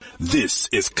This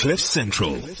is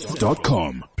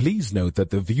CliffCentral.com. Please note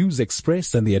that the views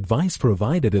expressed and the advice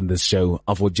provided in this show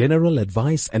are for general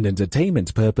advice and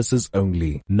entertainment purposes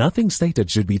only. Nothing stated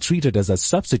should be treated as a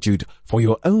substitute for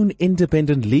your own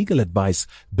independent legal advice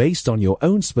based on your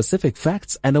own specific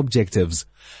facts and objectives.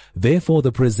 Therefore,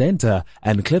 the presenter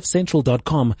and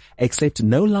CliffCentral.com accept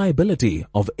no liability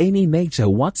of any nature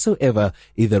whatsoever,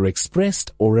 either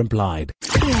expressed or implied.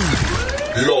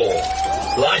 Law,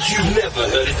 like you've never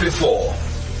heard it before.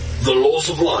 The Laws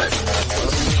of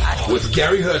Life with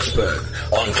Gary Hertzberg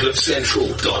on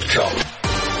CliffCentral.com.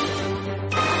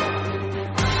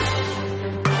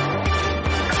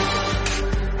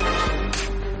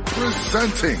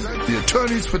 Presenting the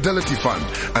Attorneys Fidelity Fund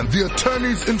and the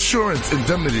Attorneys Insurance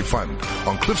Indemnity Fund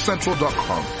on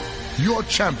CliffCentral.com. Your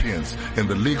champions in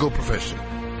the legal profession.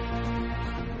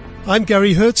 I'm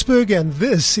Gary Hertzberg, and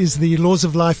this is the Laws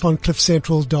of Life on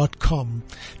CliffCentral.com.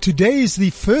 Today is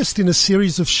the first in a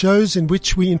series of shows in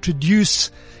which we introduce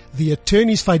the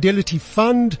Attorneys Fidelity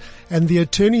Fund and the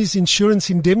Attorneys Insurance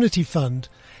Indemnity Fund.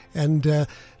 And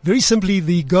very simply,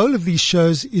 the goal of these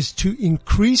shows is to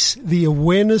increase the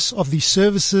awareness of the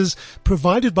services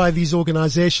provided by these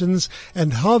organizations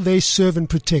and how they serve and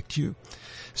protect you.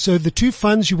 So the two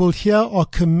funds you will hear are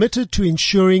committed to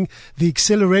ensuring the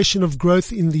acceleration of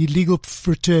growth in the legal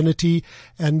fraternity.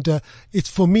 And it's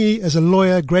for me as a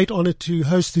lawyer a great honor to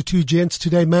host the two gents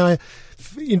today. May I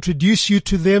introduce you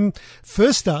to them?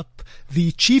 First up,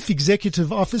 the Chief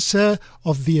Executive Officer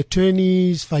of the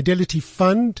Attorneys Fidelity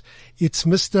Fund. It's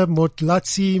Mr.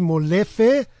 Motlatsi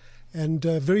Molefe. And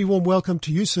a very warm welcome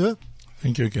to you, sir.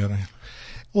 Thank you, Gary.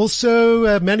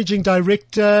 Also, Managing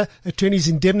Director, Attorneys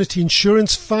Indemnity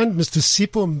Insurance Fund, Mr.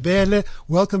 Sipho Mbele.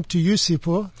 Welcome to you,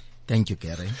 Sipho. Thank you,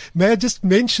 Gary. May I just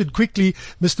mention quickly,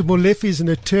 Mr. Molefe is an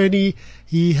attorney.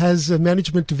 He has a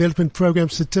Management Development Program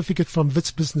certificate from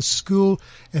Wits Business School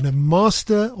and a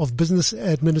Master of Business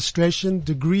Administration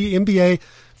degree, MBA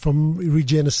from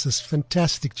Regenesis.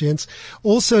 Fantastic, gents.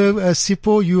 Also,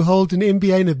 Sipho, you hold an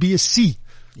MBA and a BSc.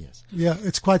 Yes. Yeah,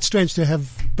 it's quite strange to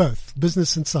have both,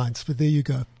 business and science, but there you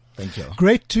go. Thank you.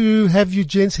 Great to have you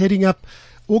gents heading up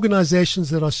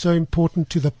organizations that are so important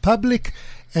to the public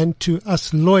and to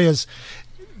us lawyers.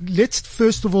 Let's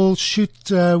first of all shoot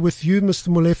with you, Mr.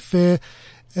 Molefe.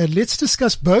 Let's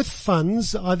discuss both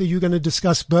funds. Either you're going to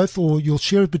discuss both or you'll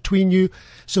share it between you.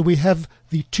 So we have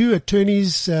the two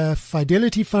Attorneys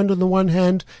Fidelity Fund on the one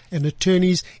hand and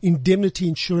Attorneys Indemnity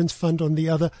Insurance Fund on the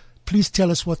other. Please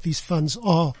tell us what these funds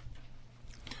are.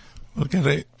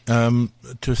 Okay,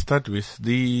 to start with,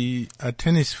 the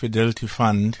Attorneys Fidelity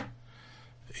Fund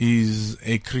is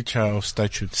a creature of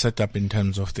statute set up in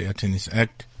terms of the Attorneys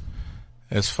Act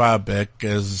as far back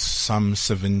as some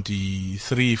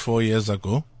 4 years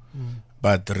ago,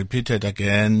 but repeated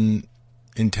again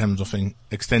in terms of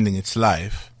extending its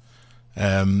life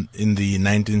in the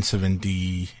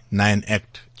 1979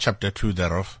 Act, Chapter 2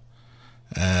 thereof,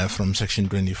 from Section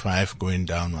 25 going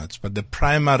downwards. But the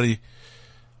primary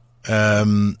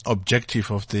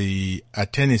objective of the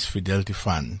Attorneys Fidelity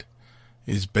Fund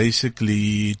is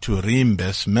basically to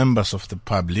reimburse members of the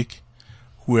public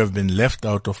who have been left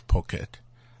out of pocket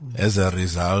as a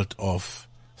result of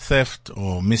theft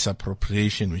or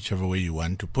misappropriation, whichever way you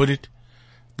want to put it,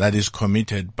 that is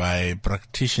committed by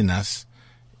practitioners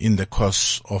in the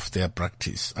course of their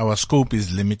practice. Our scope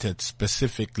is limited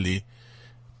specifically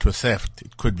to theft.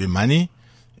 It could be money.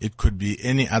 It could be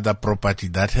any other property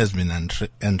that has been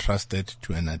entrusted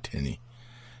to an attorney.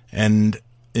 And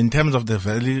in terms of the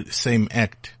very same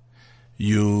act,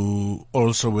 you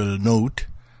also will note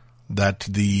that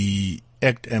the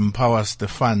act empowers the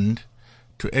fund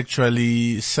to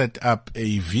actually set up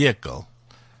a vehicle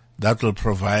that will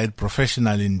provide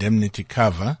professional indemnity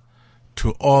cover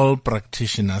to all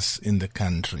practitioners in the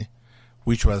country,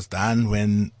 which was done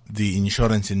when the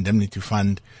Insurance Indemnity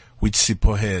Fund, which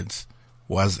Sipho heads,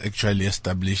 was actually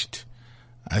established,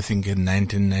 I think, in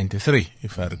 1993,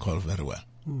 if I recall very well.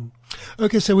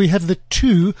 Okay, so we have the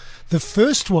two. The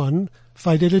first one,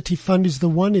 Fidelity Fund, is the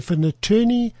one if an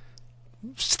attorney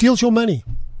steals your money,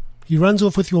 he runs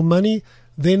off with your money,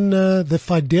 then the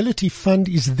Fidelity Fund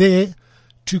is there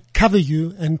to cover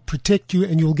you and protect you,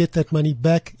 and you'll get that money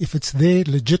back if it's there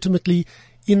legitimately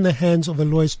in the hands of a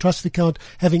lawyer's trust account,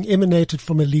 having emanated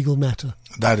from a legal matter.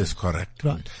 That is correct.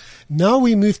 Right. Now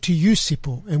we move to you,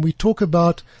 Sipho, and we talk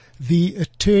about the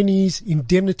Attorneys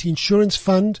Indemnity Insurance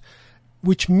Fund,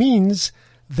 which means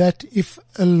that if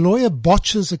a lawyer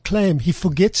botches a claim, he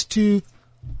forgets to,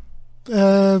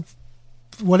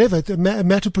 whatever the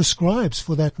matter prescribes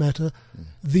for that matter,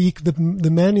 the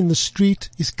man in the street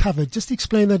is covered. Just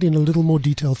explain that in a little more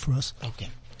detail for us. Okay.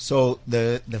 So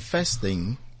the first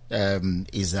thing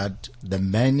is that the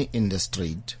man in the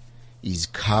street is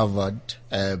covered,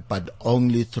 but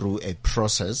only through a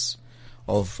process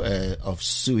of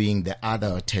suing the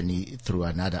other attorney through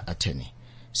another attorney.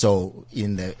 So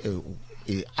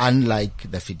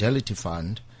unlike the Fidelity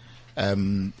Fund,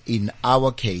 in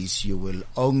our case, you will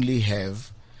only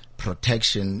have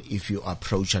protection if you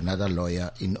approach another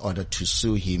lawyer in order to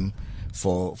sue him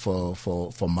for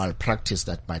malpractice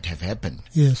that might have happened.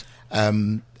 Yes.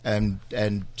 And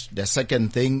the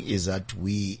second thing is that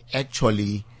we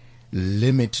actually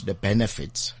limit the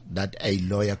benefits that a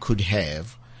lawyer could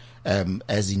have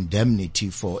as indemnity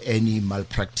for any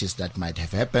malpractice that might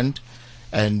have happened.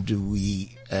 And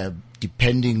we,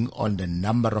 depending on the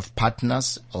number of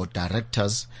partners or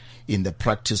directors in the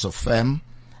practice of firm,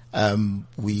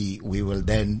 we will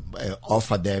then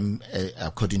offer them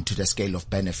according to the scale of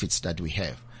benefits that we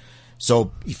have.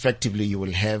 So effectively, you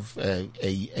will have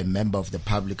a member of the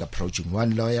public approaching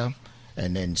one lawyer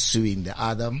and then suing the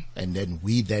other, and then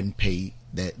we then pay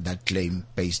that claim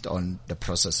based on the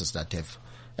processes that have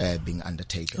been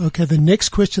undertaken. Okay, the next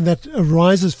question that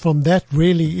arises from that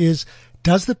really is,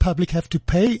 does the public have to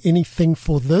pay anything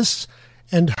for this?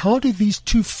 And how do these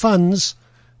two funds,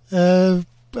 how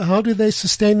do they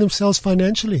sustain themselves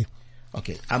financially?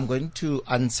 Okay, I'm going to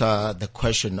answer the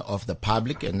question of the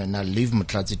public, and then I'll leave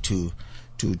Mutlatsi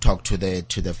to talk to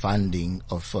the funding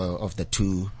of the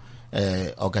two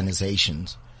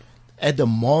organizations. At the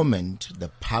moment, the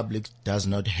public does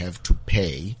not have to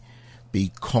pay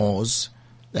because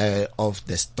of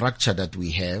the structure that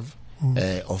we have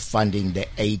of funding the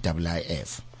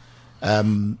AFF.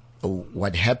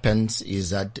 What happens is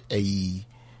that a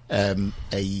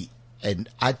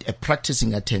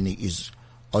practicing attorney is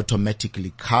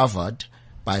automatically covered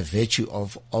by virtue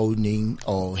of owning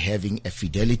or having a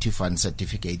Fidelity Fund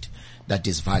certificate that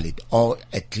is valid, or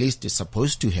at least is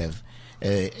supposed to have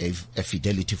a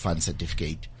Fidelity Fund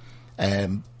certificate.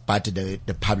 But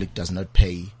the public does not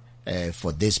pay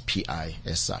for this PI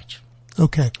as such.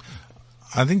 Okay.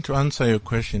 I think to answer your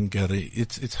question, Gary,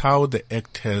 it's how the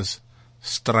Act has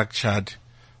structured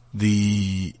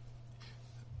the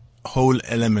whole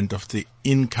element of the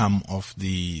income of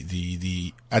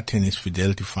the Attorneys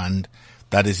Fidelity Fund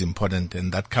that is important,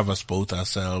 and that covers both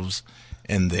ourselves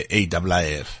and the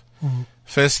AFF. Mm-hmm.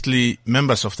 Firstly,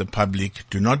 members of the public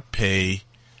do not pay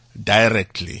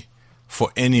directly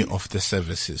for any of the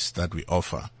services that we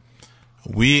offer.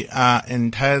 We are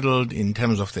entitled, in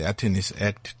terms of the Attorneys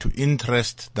Act, to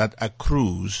interest that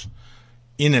accrues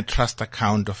in a trust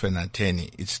account of an attorney.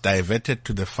 It's diverted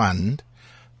to the fund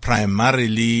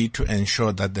primarily to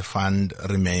ensure that the fund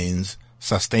remains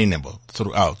sustainable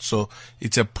throughout. So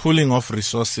it's a pooling of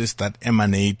resources that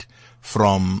emanate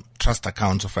from trust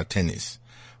accounts of attorneys.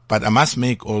 But I must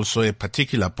make also a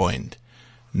particular point.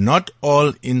 Not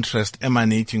all interest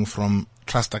emanating from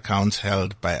trust accounts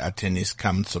held by attorneys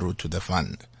come through to the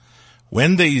fund.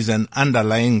 When there is an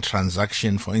underlying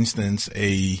transaction, for instance,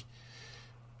 a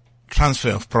transfer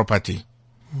of property,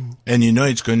 and you know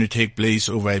it's going to take place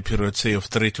over a period, say, of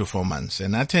 3 to 4 months,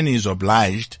 an attorney is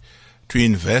obliged to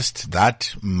invest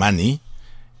that money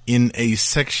in a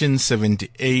Section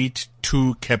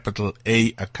 78(2) capital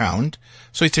A account.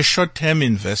 So it's a short-term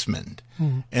investment.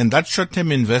 And that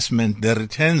short-term investment, the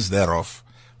returns thereof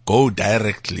go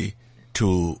directly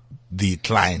to the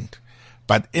client.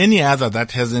 But any other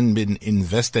that hasn't been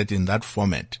invested in that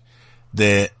format,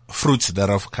 the fruits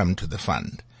thereof come to the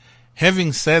fund.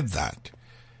 Having said that,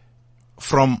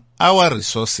 from our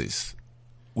resources,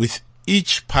 with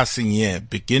each passing year,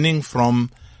 beginning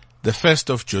from the 1st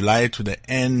of July to the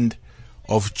end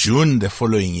of June the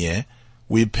following year,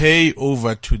 we pay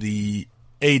over to the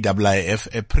AFF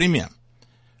a premium,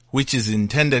 which is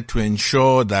intended to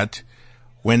ensure that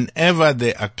whenever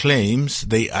there are claims,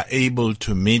 they are able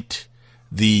to meet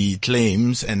the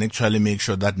claims and actually make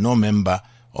sure that no member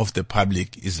of the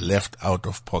public is left out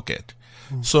of pocket.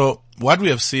 So what we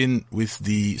have seen with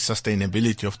the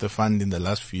sustainability of the fund in the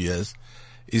last few years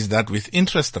is that with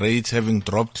interest rates having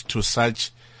dropped to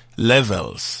such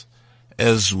levels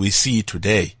as we see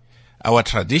today, our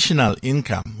traditional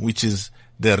income, which is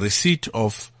the receipt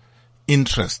of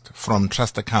interest from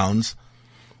trust accounts,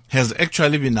 has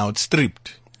actually been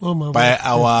outstripped by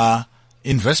our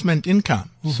investment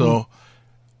income. So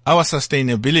our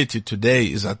sustainability today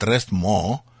is addressed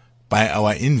more by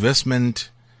our investment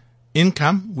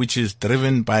income, which is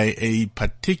driven by a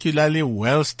particularly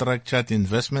well-structured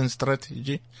investment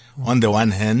strategy on the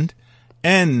one hand,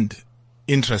 and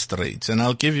interest rates. And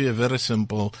I'll give you a very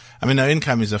simple, our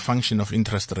income is a function of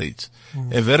interest rates.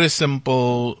 A very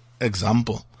simple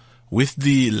example. with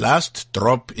the last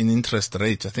drop in interest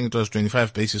rates, I think it was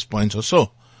 25 basis points or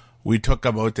so, we talk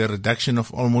about a reduction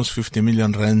of almost 50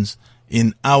 million rands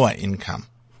in our income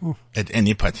at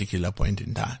any particular point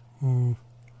in time.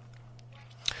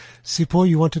 Sipho,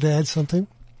 you wanted to add something?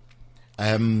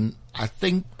 I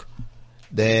think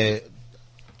the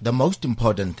most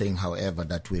important thing, however,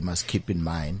 that we must keep in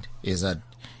mind is that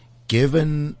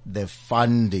given the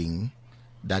funding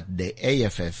that the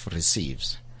AFF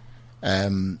receives,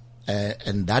 and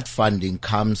that funding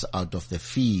comes out of the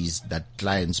fees that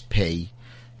clients pay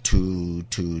to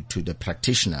the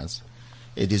practitioners,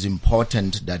 it is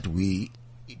important that it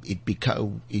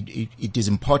is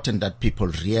important that people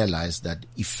realize that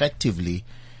effectively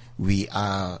we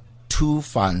are two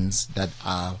funds that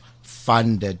are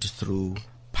funded through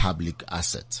public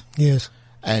assets. Yes.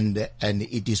 And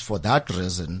it is for that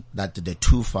reason that the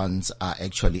two funds are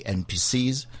actually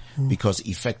NPCs, because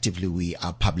effectively we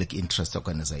are public interest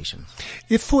organizations.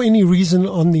 If for any reason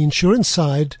on the insurance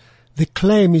side the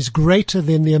claim is greater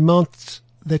than the amount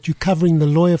that you're covering the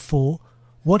lawyer for,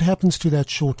 what happens to that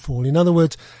shortfall? In other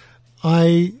words,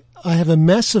 I have a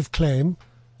massive claim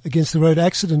against the Road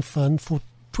Accident Fund for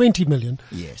 20 million.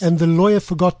 Yes. And the lawyer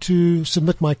forgot to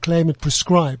submit my claim at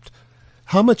prescribed.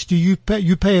 How much do you pay?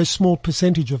 You pay a small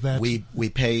percentage of that. We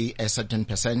pay a certain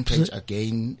percentage.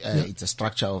 Again, it's a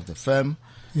structure of the firm.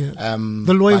 Yeah.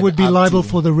 The lawyer would be liable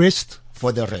for the rest?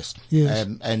 For the rest. Yes.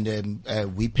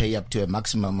 We pay up to a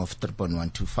maximum of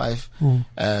 3.125.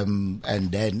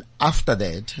 And then after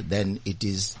that, then it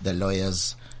is the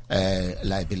lawyer's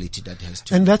liability that has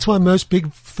to. And that's why most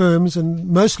big firms and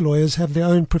most lawyers have their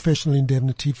own professional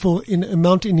indemnity for an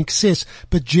amount in excess.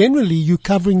 But generally, you're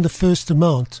covering the first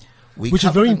amount. Which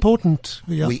is very important.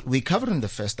 Yeah. We cover in the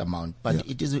first amount, but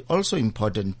it is also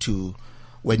important to,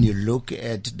 when you look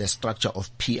at the structure of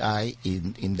PI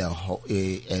in the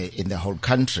whole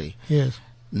country. Yes.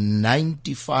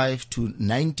 90 to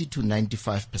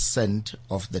 95%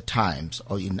 of the times,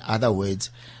 or in other words,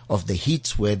 of the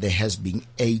hits where there has been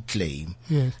a claim,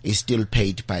 is still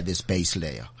paid by this base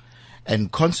layer,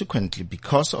 and consequently,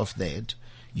 because of that,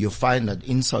 you find that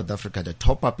in South Africa, the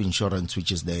top-up insurance,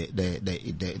 which is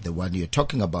the one you're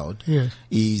talking about,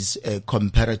 is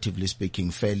comparatively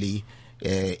speaking fairly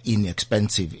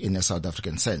inexpensive in a South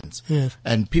African sense. Yes.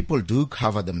 And people do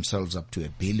cover themselves up to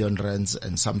R1 billion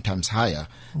and sometimes higher.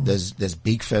 There's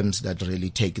big firms that really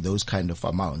take those kind of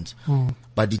amounts.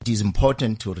 But it is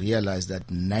important to realize that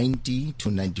 90 to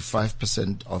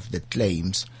 95% of the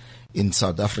claims in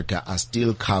South Africa are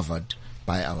still covered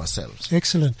by ourselves.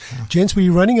 Excellent. Gents,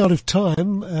 we're running out of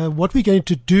time. What we're going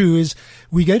to do is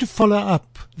we're going to follow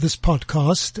up this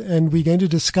podcast and we're going to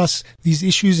discuss these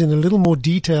issues in a little more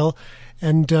detail.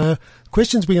 And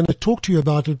questions we're going to talk to you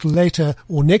about a little later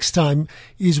or next time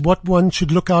is what one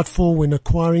should look out for when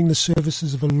acquiring the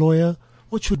services of a lawyer.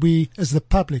 What should we, as the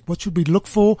public, what should we look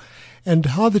for, and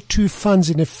how the two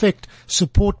funds in effect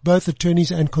support both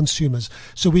attorneys and consumers.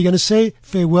 So we're going to say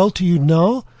farewell to you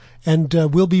now. And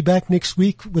we'll be back next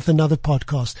week with another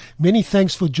podcast. Many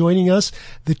thanks for joining us,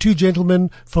 the two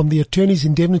gentlemen from the Attorneys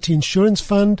Indemnity Insurance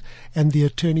Fund and the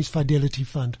Attorneys Fidelity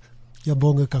Fund.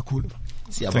 Yabonga kakulu.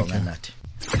 Siyabonga nathi.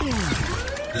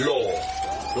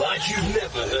 Law, like you've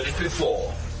never heard it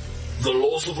before. The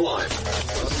Laws of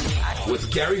Life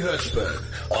with Gary Hertzberg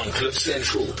on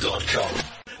CliffCentral.com.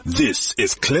 This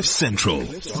is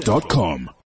CliffCentral.com.